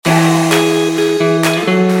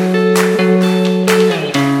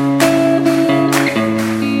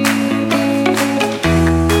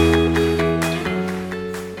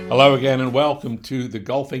Hello again and welcome to the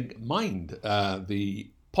Golfing Mind, the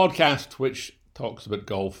podcast which talks about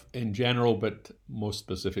golf in general, but most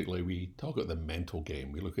specifically we talk about the mental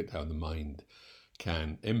game. We look at how the mind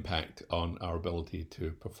can impact on our ability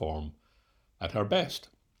to perform at our best.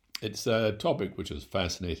 It's a topic which has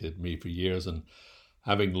fascinated me for years, and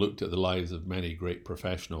having looked at the lives of many great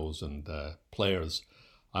professionals and players,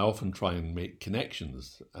 I often try and make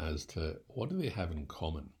connections as to what do they have in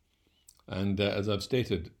common. And as I've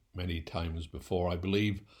stated many times before, I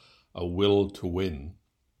believe a will to win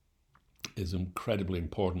is incredibly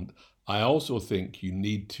important. I also think you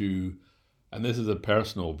need to, and this is a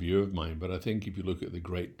personal view of mine, but I think if you look at the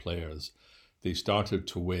great players, they started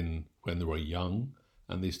to win when they were young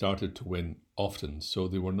and they started to win often. So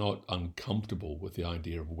they were not uncomfortable with the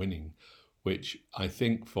idea of winning, which I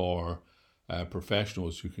think for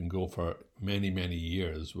professionals who can go for many, many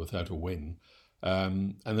years without a win,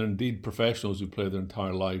 and there are indeed professionals who play their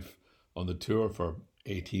entire life on the tour for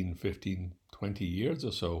 18, 15, 20 years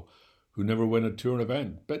or so, who never win a tour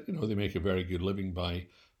event. But, they make a very good living by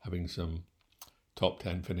having some top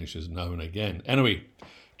 10 finishes now and again. Anyway,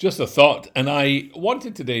 just a thought. And I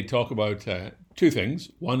wanted today to talk about two things.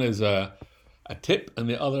 One is a tip, and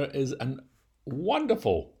the other is a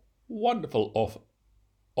wonderful, wonderful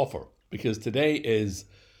offer. Because today is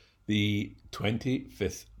the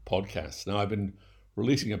 25th podcast. Now, I've been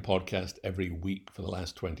releasing a podcast every week for the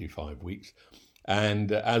last 25 weeks.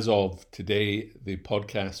 And as of today, the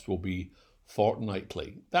podcast will be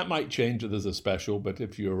fortnightly. That might change if there's a special, but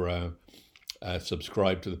if you're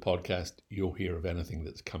subscribed to the podcast, you'll hear of anything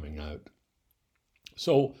that's coming out.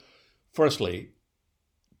 So, firstly,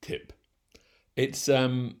 tip. It's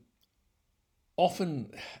often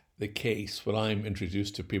the case when I'm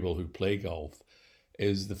introduced to people who play golf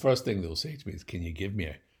is the first thing they'll say to me is, can you give me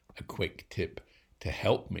a quick tip to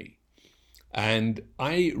help me? And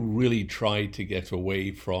I really try to get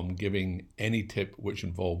away from giving any tip which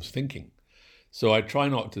involves thinking. So I try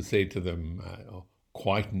not to say to them,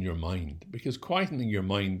 quieten your mind, because quietening your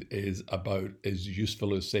mind is about as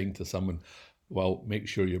useful as saying to someone, well, make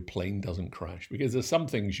sure your plane doesn't crash, because there's some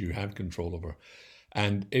things you have control over.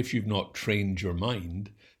 And if you've not trained your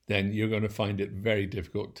mind, then you're going to find it very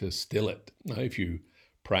difficult to still it. Now, if you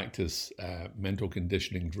practice mental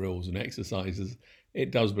conditioning drills and exercises,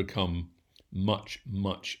 it does become much,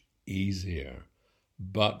 much easier.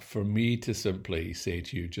 But for me to simply say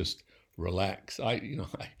to you, just relax, I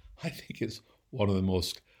think it's one of the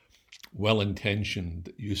most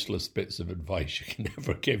well-intentioned, useless bits of advice you can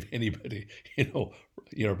ever give anybody.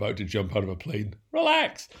 You're about to jump out of a plane,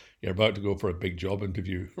 relax. You're about to go for a big job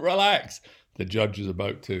interview, relax. The judge is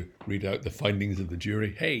about to read out the findings of the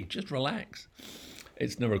jury, hey, just relax.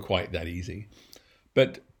 It's never quite that easy.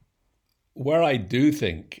 But where I do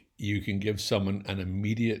think you can give someone an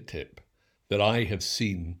immediate tip that I have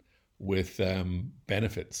seen with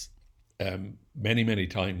benefits many, many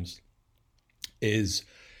times is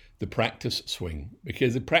the practice swing.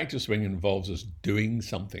 Because the practice swing involves us doing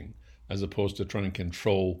something as opposed to trying to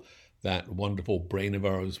control that wonderful brain of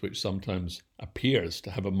ours, which sometimes appears to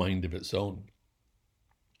have a mind of its own.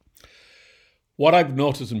 What I've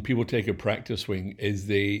noticed when people take a practice swing is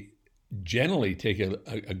they generally take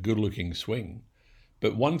a good-looking swing.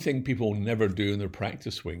 But one thing people never do in their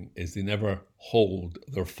practice swing is they never hold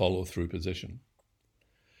their follow-through position.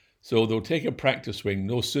 So they'll take a practice swing,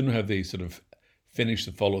 no sooner have they sort of finished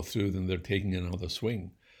the follow-through than they're taking another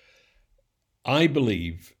swing. I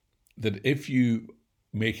believe that if you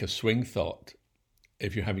make a swing thought,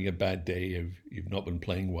 if you're having a bad day, if you've not been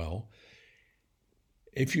playing well,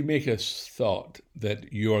 if you make a thought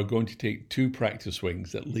that you are going to take two practice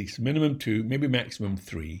swings, at least minimum two, maybe maximum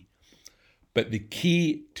three, but the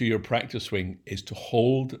key to your practice swing is to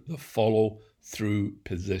hold the follow-through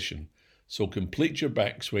position. So complete your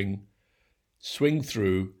backswing, swing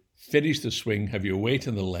through, finish the swing, have your weight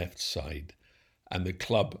on the left side, and the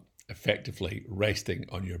club effectively resting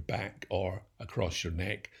on your back or across your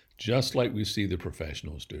neck, just like we see the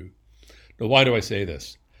professionals do. Now, why do I say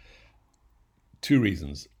this? Two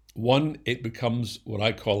reasons. One, it becomes what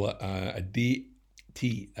I call a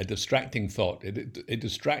DT, a distracting thought. It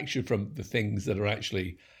distracts you from the things that are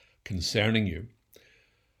actually concerning you.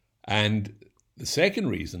 And the second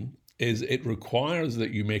reason is it requires that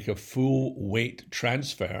you make a full weight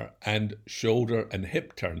transfer and shoulder and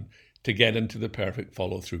hip turn to get into the perfect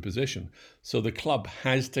follow-through position. So the club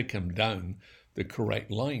has to come down the correct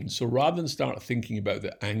line. So rather than start thinking about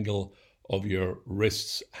the angle of your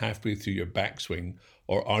wrists halfway through your backswing,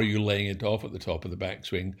 or are you laying it off at the top of the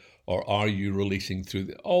backswing, or are you releasing through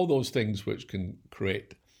all those things which can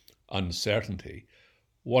create uncertainty,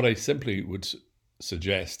 what I simply would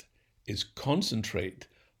suggest is concentrate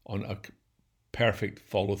on a perfect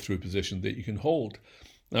follow-through position that you can hold.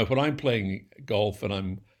 Now, when I'm playing golf and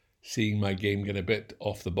I'm seeing my game get a bit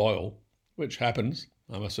off the boil, which happens,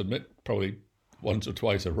 I must admit, probably once or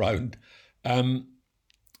twice a round,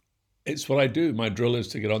 it's what I do. My drill is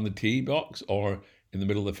to get on the tee box or in the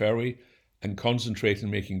middle of the fairway and concentrate on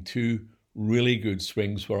making two really good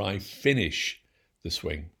swings where I finish the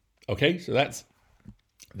swing. Okay, so that's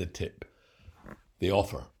the tip, the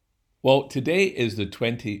offer. Well, today is the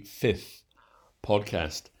 25th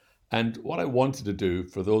podcast, and what I wanted to do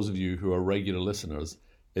for those of you who are regular listeners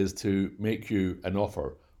is to make you an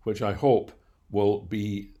offer, which I hope will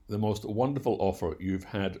be the most wonderful offer you've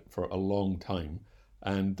had for a long time,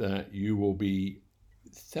 and you will be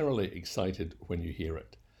thoroughly excited when you hear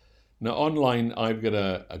it. Now, online, I've got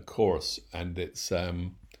a course, and it's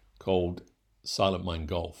called Silent Mind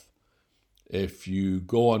Golf. If you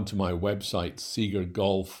go onto my website,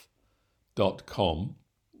 seegergolf.com,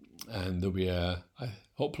 and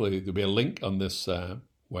hopefully there'll be a link on this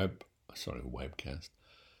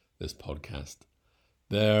this podcast.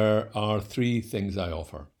 There are three things I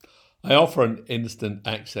offer. I offer an instant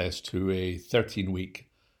access to a 13-week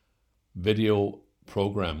video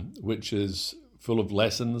program, which is full of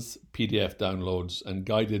lessons, PDF downloads, and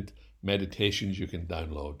guided meditations you can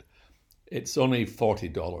download. It's only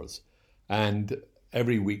 $40. And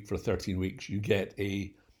every week for 13 weeks, you get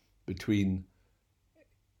a between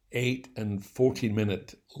 8 and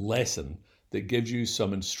 14-minute lesson that gives you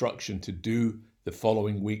some instruction to do the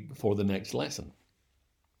following week before the next lesson.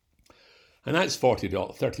 And that's $40,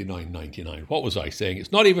 $39.99. What was I saying?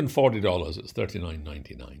 It's not even $40, it's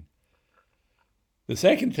 $39.99. The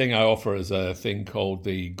second thing I offer is a thing called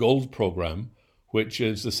the Gold Program, which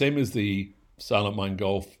is the same as the Silent Mind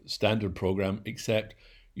Golf standard program, except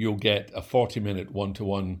you'll get a 40-minute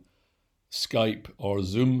one-to-one Skype or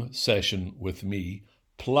Zoom session with me,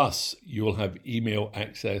 plus you'll have email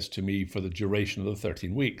access to me for the duration of the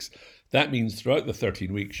 13 weeks. That means throughout the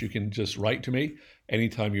 13 weeks, you can just write to me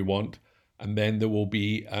anytime you want, and then there will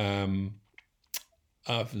be a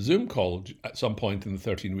Zoom call at some point in the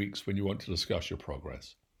 13 weeks when you want to discuss your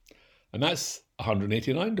progress. And that's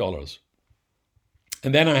 $189.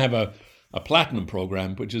 And then I have a platinum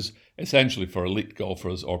program, which is essentially for elite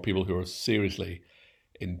golfers or people who are seriously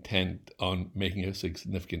intent on making a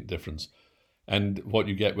significant difference. And what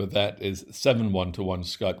you get with that is 7 one-to-one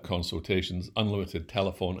Skype consultations, unlimited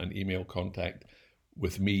telephone and email contact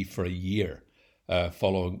with me for a year,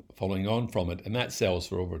 following on from it. And that sells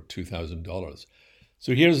for over $2,000.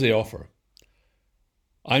 So here's the offer.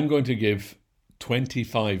 I'm going to give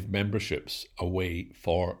 25 memberships away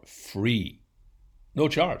for free. No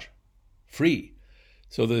charge. Free.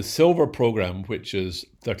 So the silver program, which is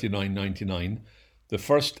 $39.99, the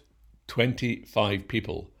first 25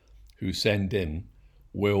 people who send in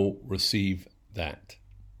will receive that.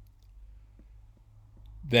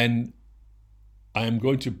 Then I am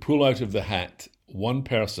going to pull out of the hat one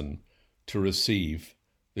person to receive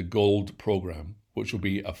the gold program, which will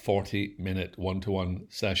be a 40-minute one-to-one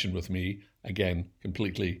session with me, again,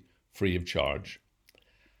 completely free of charge.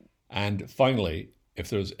 And finally, if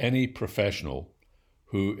there's any professional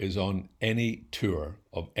who is on any tour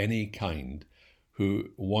of any kind who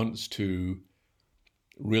wants to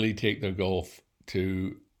really take their golf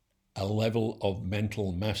to a level of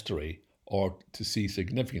mental mastery or to see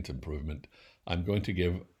significant improvement, I'm going to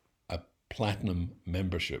give a platinum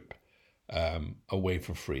membership away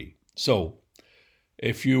for free. So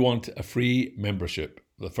if you want a free membership,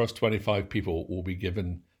 the first 25 people will be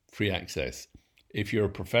given free access. If you're a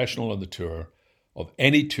professional on the tour, of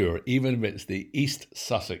any tour, even if it's the East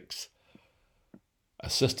Sussex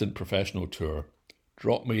Assistant Professional Tour,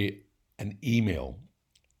 drop me an email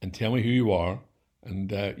and tell me who you are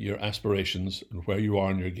and your aspirations and where you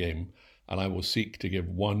are in your game, and I will seek to give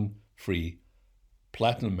one free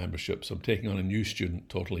platinum membership. So I'm taking on a new student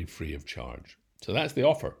totally free of charge. So that's the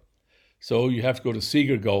offer. So you have to go to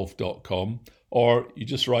seegergolf.com, or you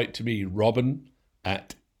just write to me,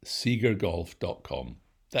 robin@seegergolf.com.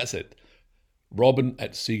 That's it.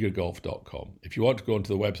 robin@seegergolf.com. If you want to go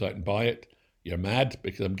onto the website and buy it, you're mad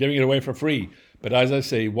because I'm giving it away for free. But as I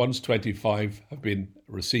say, once 25 have been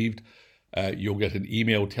received, you'll get an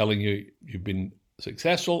email telling you you've been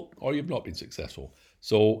successful or you've not been successful.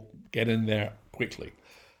 So get in there quickly.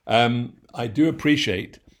 I do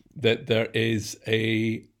appreciate that there is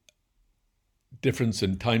a difference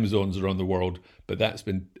in time zones around the world, but that's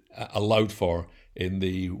been allowed for in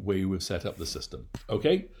the way we've set up the system.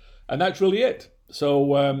 Okay? And that's really it.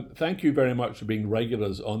 So thank you very much for being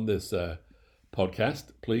regulars on this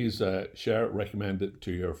podcast. Please share it, recommend it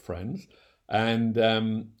to your friends.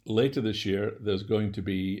 And later this year, there's going to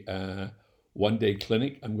be a one-day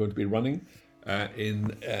clinic I'm going to be running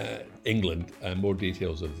in England, and more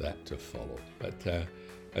details of that to follow. But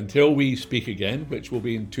until we speak again, which will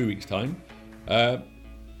be in 2 weeks' time,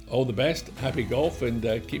 all the best, happy golf, and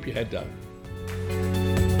keep your head down.